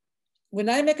 when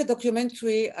I make a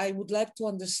documentary, I would like to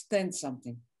understand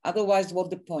something. Otherwise, what's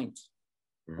the point?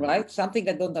 Right? Something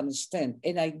I don't understand.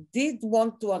 And I did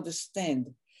want to understand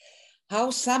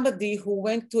how somebody who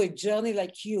went to a journey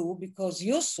like you, because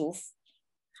Yusuf,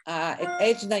 at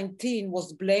age 19,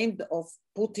 was blamed of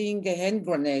putting a hand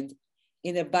grenade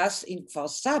in a bus in Kfar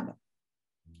Saba.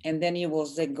 And then he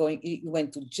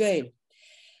went to jail.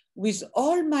 With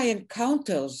all my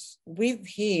encounters with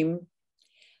him,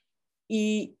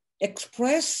 he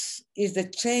expressed is the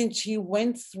change he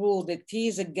went through, that he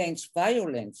is against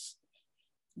violence.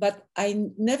 But I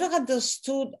never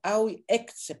understood how he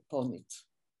acts upon it.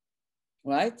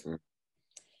 Right?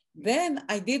 Then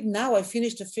I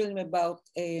finished a film about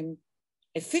a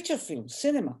feature film,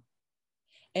 cinema.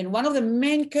 And one of the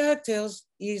main characters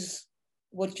is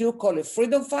what you call a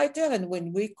freedom fighter and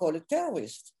when we call a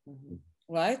terrorist,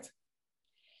 right?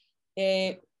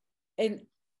 And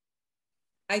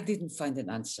I didn't find an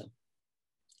answer.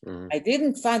 I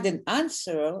didn't find an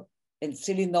answer, and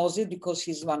Silly knows it because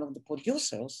she's one of the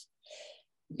producers,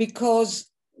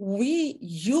 because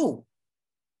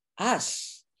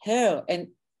us, her, and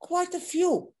quite a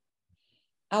few,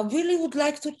 I really would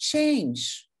like to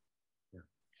change.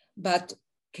 But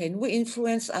can we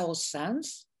influence our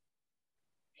sons?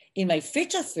 In my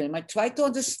feature film, I try to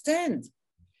understand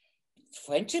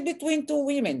friendship between two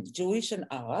women, Jewish and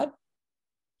Arab.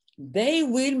 They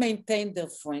will maintain their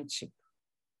friendship.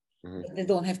 But they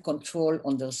don't have control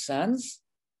on their sons.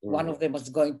 One of them is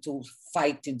going to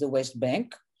fight in the West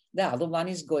Bank. The other one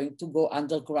is going to go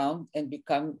underground and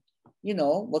become,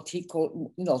 what he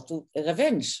called, to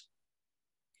revenge.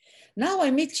 Now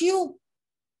I meet you.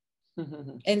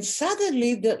 And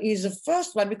suddenly there is a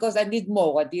first one, because I need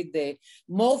more. I did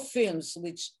more films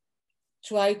which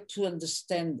try to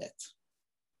understand that.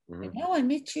 And now I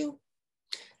meet you.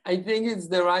 I think it's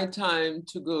the right time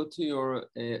to go to your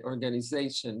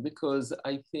organization, because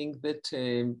I think that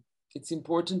it's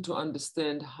important to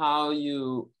understand how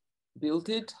you built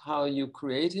it, how you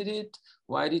created it,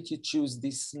 why did you choose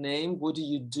this name, what do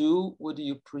you do, what do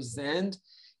you present,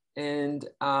 and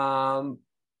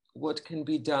what can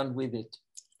be done with it.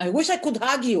 I wish I could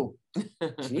hug you.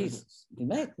 Jesus, you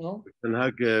might, no? We can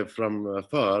hug from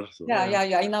afar. So,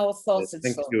 in our thoughts.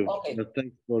 Thank you. Okay.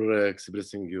 Thanks for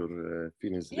expressing your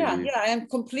feelings. I am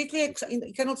completely,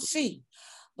 I cannot see,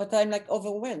 but I'm like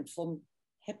overwhelmed from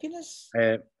happiness.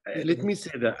 Let me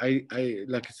say that I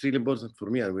like, it's really important for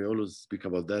me, and we always speak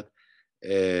about that.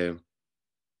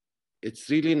 It's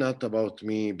really not about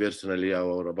me personally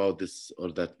or about this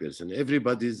or that person.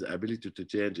 Everybody's ability to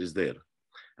change is there.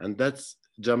 And that's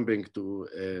jumping to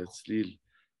Slil's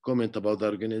comment about the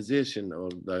organization or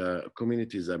the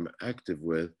communities I'm active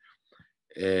with.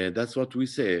 That's what we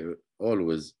say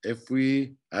always. If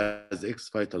we as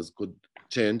ex-fighters could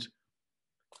change,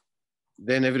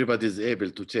 then everybody is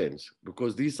able to change,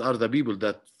 because these are the people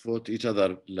that fought each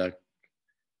other like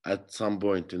at some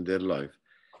point in their life.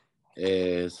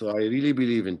 So I really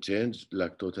believe in change,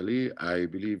 like totally. I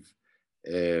believe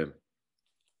uh,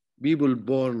 people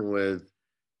born with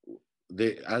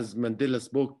as Mandela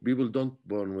spoke, people don't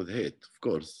born with hate, of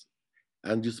course.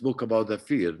 And you spoke about the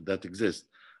fear that exists.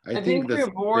 I I think think the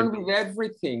we're born system, with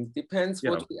everything. Depends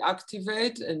yeah, what we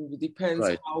activate and depends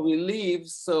right. how we live.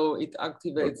 So it Sure.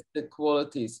 activates the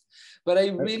qualities. But I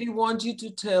really want you to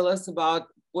tell us about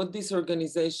what this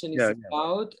organization is Yeah,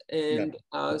 about, yeah, and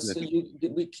so definitely.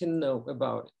 we can know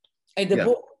about it. And the Yeah,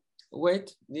 book,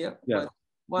 Wait, yeah, yeah,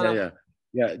 what? yeah, Voila. yeah,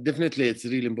 yeah. Definitely, it's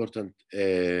really important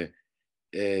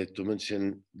to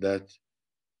mention that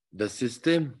the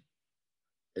system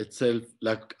itself,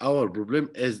 like our problem,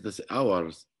 is the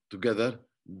ours together,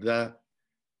 the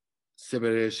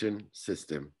separation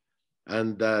system,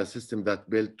 and the system that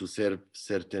built to serve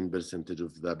certain percentage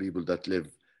of the people that live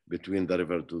between the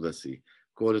river to the sea.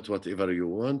 Call it whatever you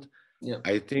want. Yeah.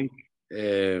 I think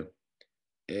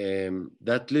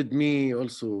that led me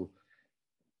also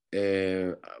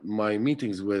my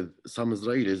meetings with some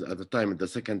Israelis at the time, the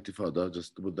second Tifada,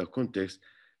 just with the context,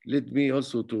 led me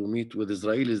also to meet with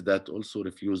Israelis that also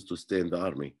refused to stay in the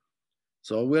army.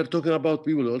 So we're talking about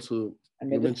people also, I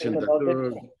you meditate mentioned about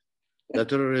it. the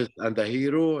terrorist and the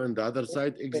hero, and the other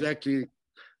side, exactly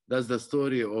that's the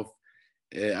story of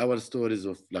our stories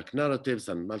of like narratives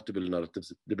and multiple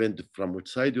narratives, depend from which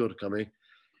side you're coming.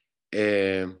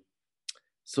 Um,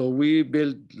 so we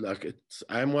build like it's.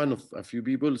 I'm one of a few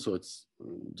people, so it's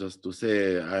just to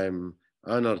say I'm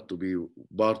honored to be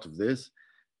part of this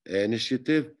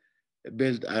initiative.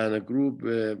 Built a group,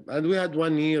 and we had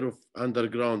 1 year of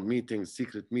underground meetings,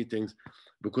 secret meetings,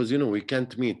 because you know we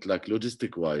can't meet like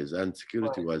logistic wise and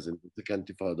security Right. wise in the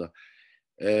Cantifada.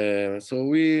 So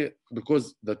we,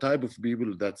 because the type of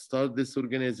people that start this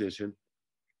organization,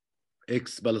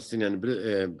 ex-Palestinian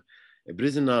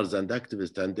prisoners and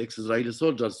activists and ex-Israeli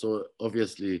soldiers. So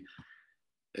obviously,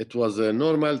 it was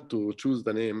normal to choose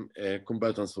the name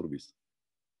Combatants for Peace.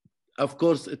 Of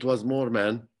course, it was more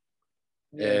men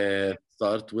Yeah.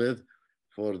 start with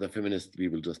for the feminist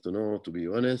people, just to know, to be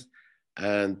honest,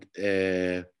 and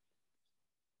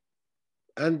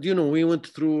you know we went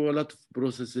through a lot of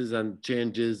processes and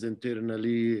changes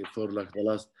internally for like the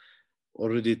last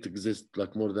already it exists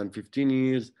like more than 15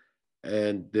 years,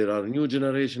 and there are new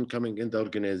generation coming in the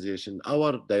organization.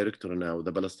 Our director now,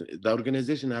 the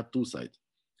organization have two sides,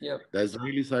 Yeah. the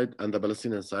Israeli side and the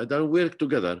Palestinian side, and work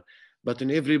together. But in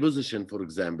every position, for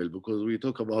example, because we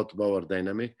talk about power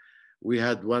dynamic, we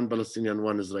had one Palestinian,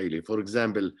 one Israeli. For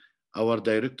example, our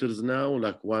directors now,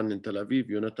 like one in Tel Aviv,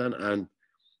 Jonathan, and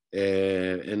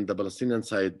in the Palestinian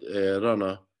side,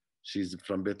 Rana, she's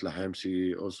from Bethlehem. She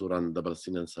also ran the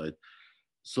Palestinian side.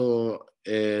 So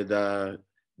the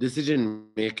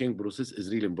decision-making process is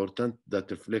really important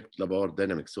that reflect the power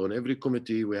dynamics. So in every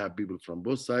committee, we have people from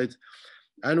both sides,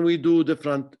 and we do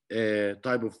different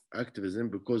type of activism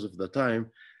because of the time.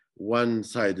 One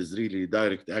side is really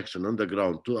direct action on the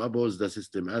ground to oppose the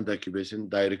system and the occupation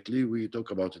directly. We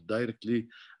talk about it directly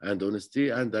and honesty,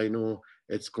 and I know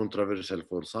it's controversial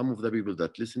for some of the people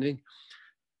that listening.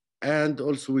 And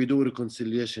also we do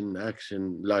reconciliation action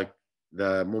like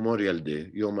the Memorial Day,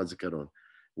 Yom HaZikaron.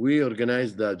 We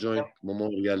organize the joint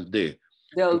Memorial Day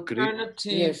The to create.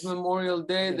 alternative Yes. Memorial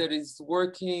Day Yes. that is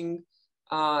working,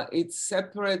 it's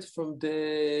separate from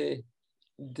The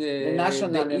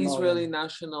national the memorial. Israeli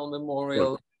National Of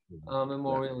course, yeah.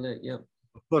 Memorial Day. Yeah.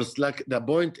 Of course, like the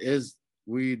point is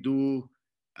we do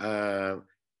uh,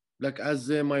 like as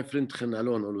my friend Khan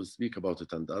Alon always speak about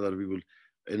it and other people,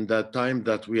 in the time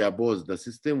that we oppose the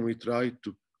system, we try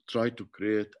to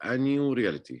create a new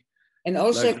reality. And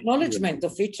also Like acknowledgement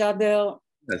of each other,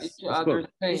 yes, Each of course, other's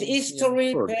his pain. Yeah. of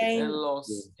history, course, And pain. yeah, loss.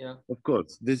 Yeah. of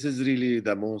course. This is really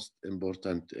the most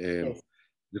important Yes.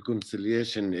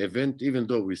 reconciliation event, even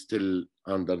though we're still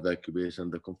under the occupation,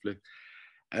 the conflict.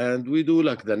 And we do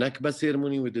like the Nakba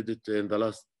ceremony. We did it in the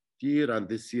last year and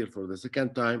this year for the second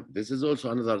time. This is also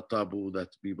another taboo that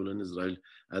people in Israel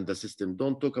and the system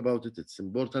don't talk about it. It's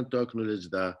important to acknowledge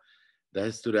the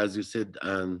history, as you said,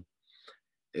 and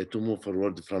to move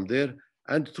forward from there.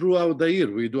 And throughout the year,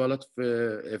 we do a lot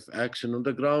of action on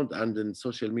the ground and in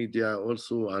social media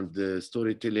also, and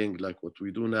storytelling, like what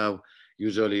we do now.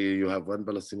 Usually, you have one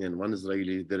Palestinian, one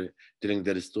Israeli, they're telling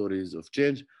their stories of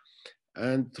change.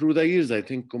 And through the years, I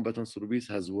think Combatants for Peace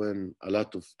has won a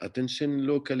lot of attention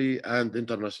locally and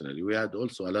internationally. We had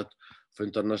also a lot of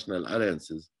international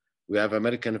alliances. We have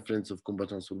American Friends of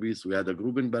Combatants for Peace. We had a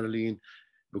group in Berlin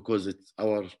because it's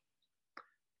our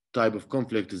type of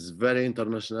conflict is very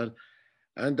international.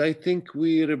 And I think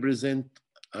we represent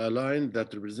a line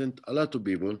that represent a lot of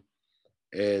people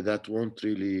that want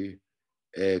really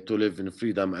to live in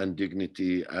freedom and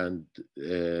dignity and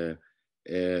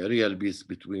real peace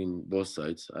between both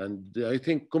sides. And I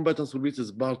think Combatants for Peace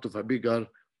is part of a bigger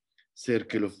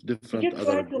circle of different Did you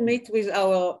try to meet with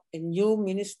our new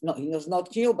minister? No, he was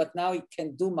not new, but now he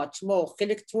can do much more.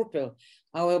 Felix Trooper,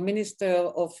 our Minister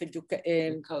of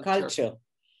Culture,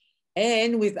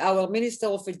 and with our Minister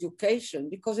of Education,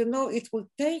 because you know it will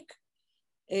take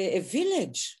a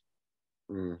village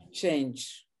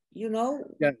change. You know.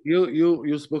 Yeah,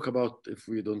 you spoke about if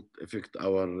we don't affect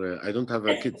our. I don't have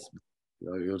a kids,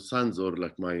 your sons or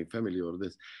like my family or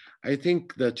this. I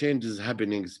think the change is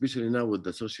happening, especially now with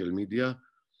the social media.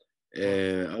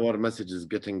 Our message is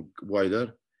getting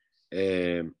wider,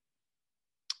 and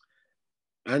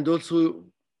also,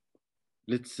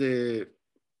 let's say,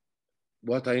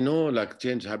 what I know, like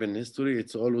change happened in history.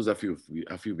 It's always a few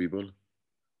people.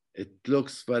 It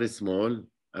looks very small,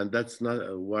 and that's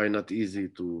not why not easy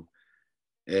to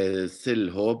sell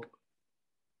hope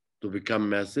to become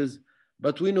masses.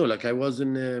 But we know, like I was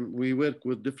in, we work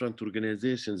with different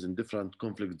organizations in different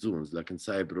conflict zones, like in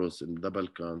Cyprus, in the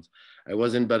Balkans. I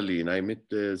was in Berlin. I met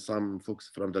some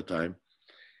folks from the time,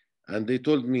 and they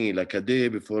told me like a day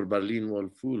before Berlin wall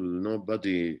full,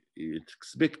 nobody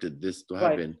expected this to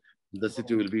happen. Right. The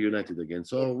city will be united again.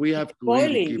 So we have to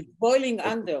really keep boiling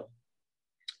under.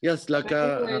 Yes, like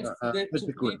to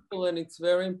people, and it's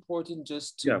very important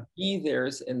just to be there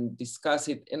and discuss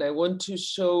it. And I want to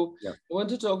show, I want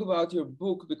to talk about your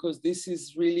book, because this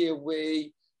is really a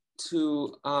way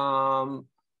to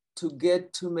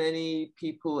get to many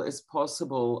people as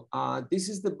possible. This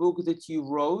is the book that you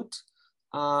wrote,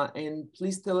 and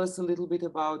please tell us a little bit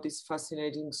about this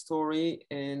fascinating story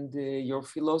and your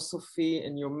philosophy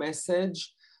and your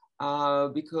message.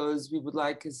 Because we would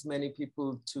like as many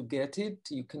people to get it.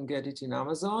 You can get it in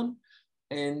Amazon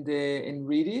and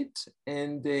read it,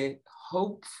 and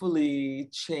hopefully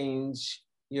change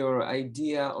your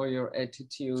idea or your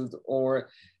attitude,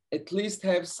 or at least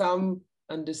have some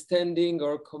understanding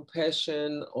or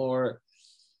compassion or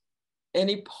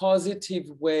any positive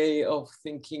way of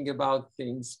thinking about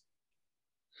things.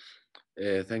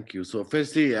 Thank you. So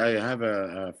firstly, I have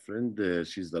a friend,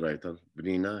 she's the writer,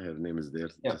 Brina, her name is there,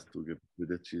 just to give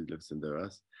credit, she lives in the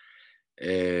US.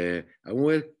 And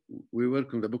we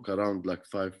work on the book around like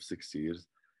 5-6 years.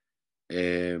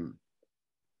 And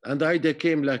the idea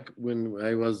came like when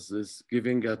I was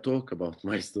giving a talk about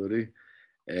my story,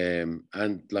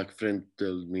 and like friend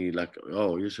told me like,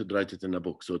 oh, you should write it in a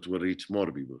book so it will reach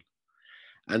more people.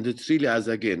 And it's really, as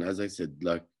I said,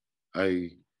 like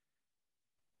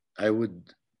I would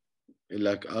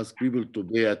like ask people to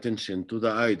pay attention to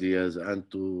the ideas and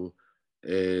to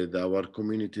our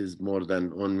communities more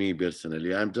than on me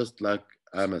personally. I'm just like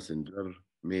a messenger,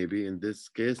 maybe in this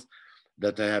case,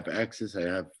 that I have access, I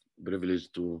have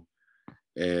privilege to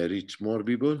reach more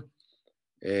people.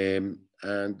 And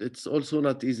it's also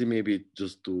not easy maybe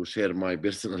just to share my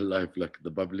personal life like the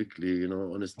publicly, you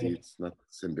know, honestly, it's not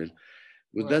simple.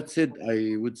 With that said,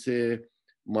 I would say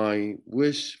my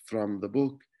wish from the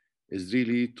book is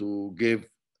really to give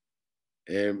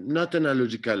not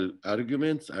analogical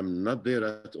arguments. I'm not there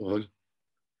at all.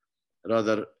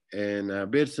 Rather, in a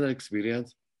personal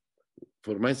experience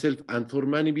for myself and for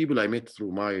many people I met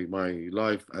through my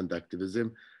life and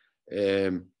activism,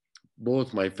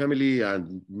 both my family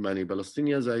and many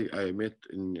Palestinians I met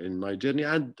in my journey,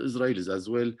 and Israelis as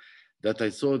well, that I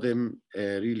saw them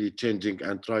really changing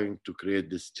and trying to create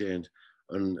this change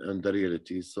on the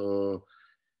reality. So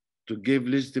to give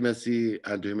legitimacy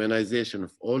and humanization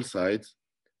of all sides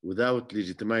without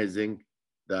legitimizing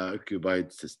the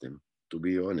occupied system, to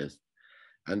be honest.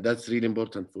 And that's really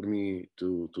important for me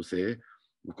to say,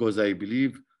 because I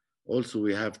believe also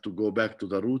we have to go back to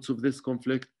the roots of this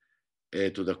conflict,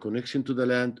 to the connection to the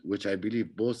land, which I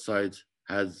believe both sides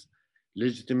has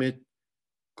legitimate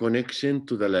connection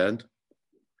to the land,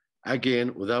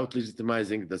 again, without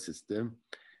legitimizing the system.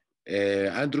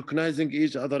 And recognizing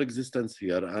each other existence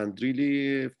here and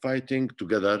really fighting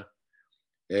together,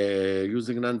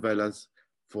 using nonviolence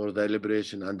for the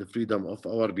liberation and the freedom of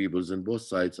our peoples in both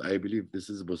sides. I believe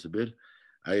this is possible.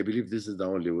 I believe this is the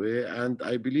only way. And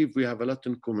I believe we have a lot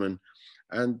in common.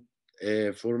 And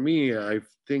for me, I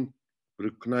think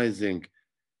recognizing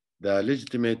the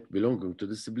legitimate belonging to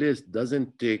this place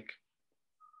doesn't take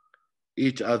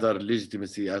each other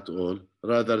legitimacy at all,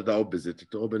 rather the opposite,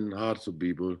 to open hearts of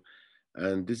people.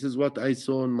 And this is what I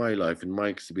saw in my life, in my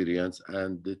experience,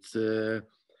 and it's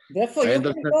therefore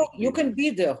you can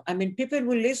be there. I mean, people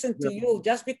will listen to you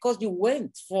just because you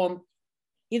went from,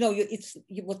 you know,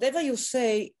 whatever you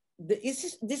say,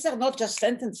 these are not just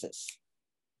sentences,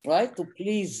 right? To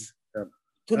please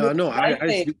to look no, I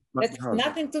like speak my that's heart.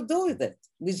 nothing to do with it.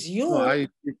 With you, No,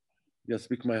 just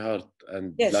speak my heart, and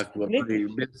yes, like what my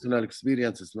completely. personal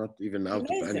experience is not even out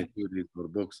of any Amazing. theories or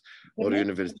books or Amazing.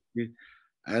 university.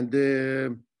 And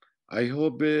I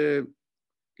hope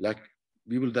like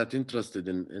people that interested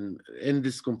in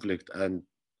this conflict and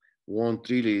want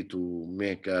really to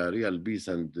make a real peace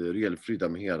and real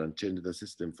freedom here and change the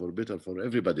system for better for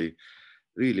everybody,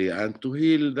 really, and to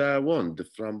heal the wound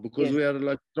from, because Yes. we are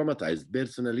like traumatized.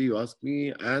 Personally, you ask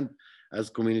me, and as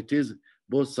communities,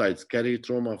 both sides carry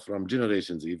trauma from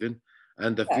generations even,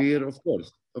 and the fear, of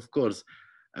course.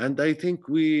 And I think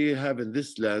we have in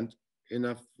this land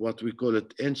enough what we call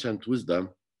it ancient wisdom,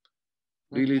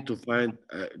 really, to find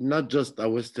not just a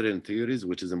Western theories,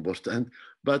 which is important,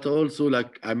 but also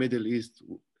like a Middle East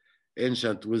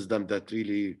ancient wisdom that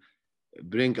really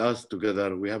bring us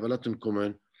together. We have a lot in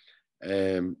common,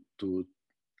 to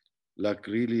like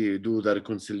really do the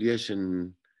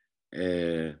reconciliation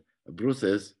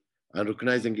process and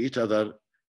recognizing each other,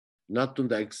 not to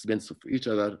the expense of each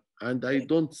other. And I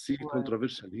don't see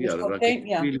controversial here. Like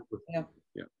it's really,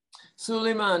 yeah.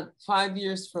 Sulaiman, 5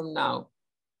 years from now,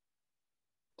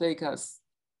 take us.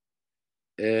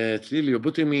 It's really, you're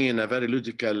putting me in a very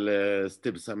logical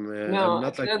steps. I'm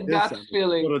not like that this. gut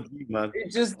feeling.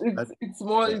 It's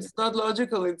more, Yeah. it's not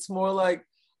logical. It's more like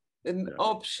an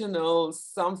optional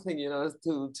something, you know,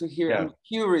 to hear. Yeah. I'm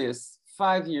curious,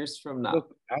 5 years from now.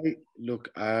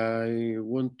 I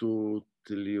want to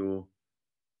tell you,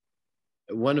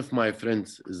 one of my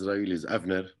friends, Israelis,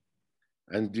 Avner,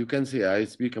 and you can see I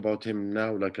speak about him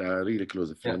now like a really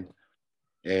close friend.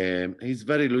 He's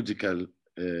very logical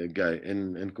guy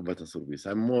in Combatants.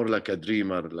 I'm more like a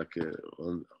dreamer, like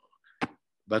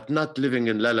but not living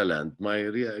in La La Land. My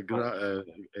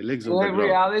legs on the ground.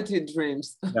 Reality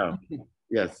dreams. Yeah.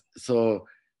 Yes. So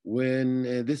when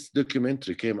this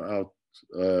documentary came out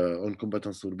on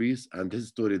Combatants for Peace, and his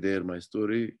story there, my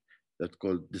story, that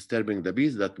called Disturbing the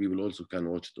Peace, that we will also can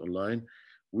watch it online.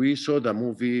 We showed a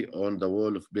movie on the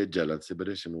wall of Beit Jal,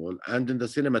 Separation Wall, and in the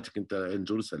cinematic in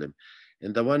Jerusalem.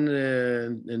 In the one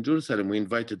in Jerusalem, we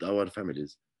invited our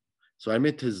families. So I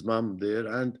met his mom there,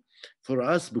 and for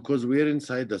us, because we're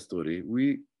inside the story,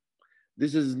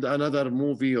 this is another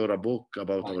movie or a book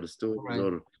about our stories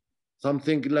or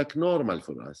something like normal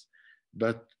for us.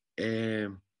 But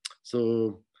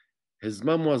so his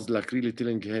mom was like really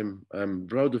telling him, I'm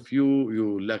proud of you,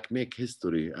 you like make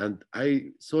history. And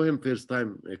I saw him first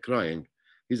time crying.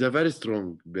 He's a very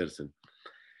strong person.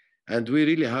 And we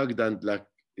really hugged and like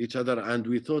each other, and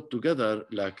we thought together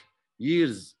like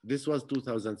years, this was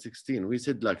 2016. We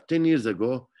said like 10 years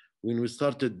ago, when we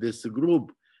started this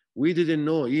group, we didn't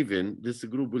know even this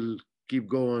group will keep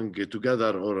going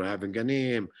together or having a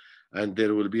name, and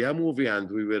there will be a movie,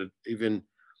 and we were even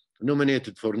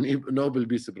nominated for Nobel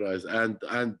Peace Prize, and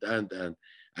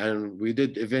we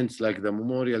did events like the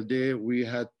Memorial Day. We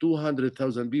had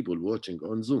 200,000 people watching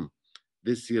on Zoom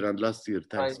this year and last year,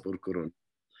 thanks for Corona.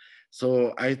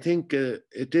 So I think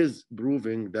it is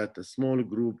proving that a small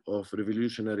group of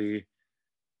revolutionary,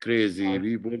 crazy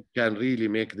people can really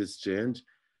make this change.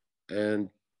 And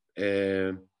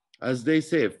as they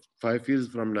say, 5 years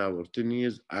from now or 10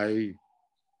 years, I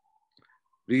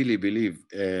really believe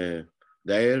the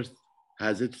earth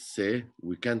has its say.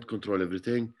 We can't control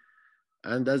everything.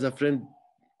 And as a friend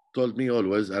told me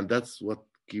always, and that's what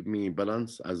keep me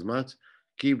balanced as much,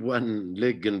 keep one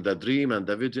leg in the dream and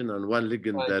the vision and one leg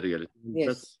in the reality. Yes.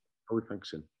 That's how we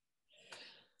function.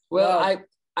 Well,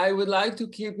 I would like to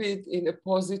keep it in a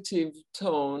positive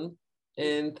tone.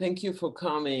 And thank you for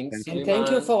coming. And thank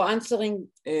you for answering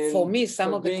for me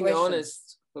some of the questions.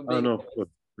 Honest, for being honest. Of course.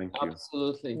 Thank you.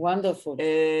 Absolutely. Wonderful.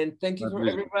 And thank you for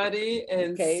everybody,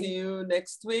 and see you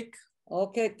next week.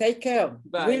 Okay, take care.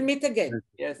 Bye. We'll meet again.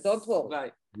 Yes. Don't worry.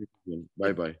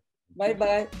 Bye. Bye-bye.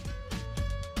 Bye-bye.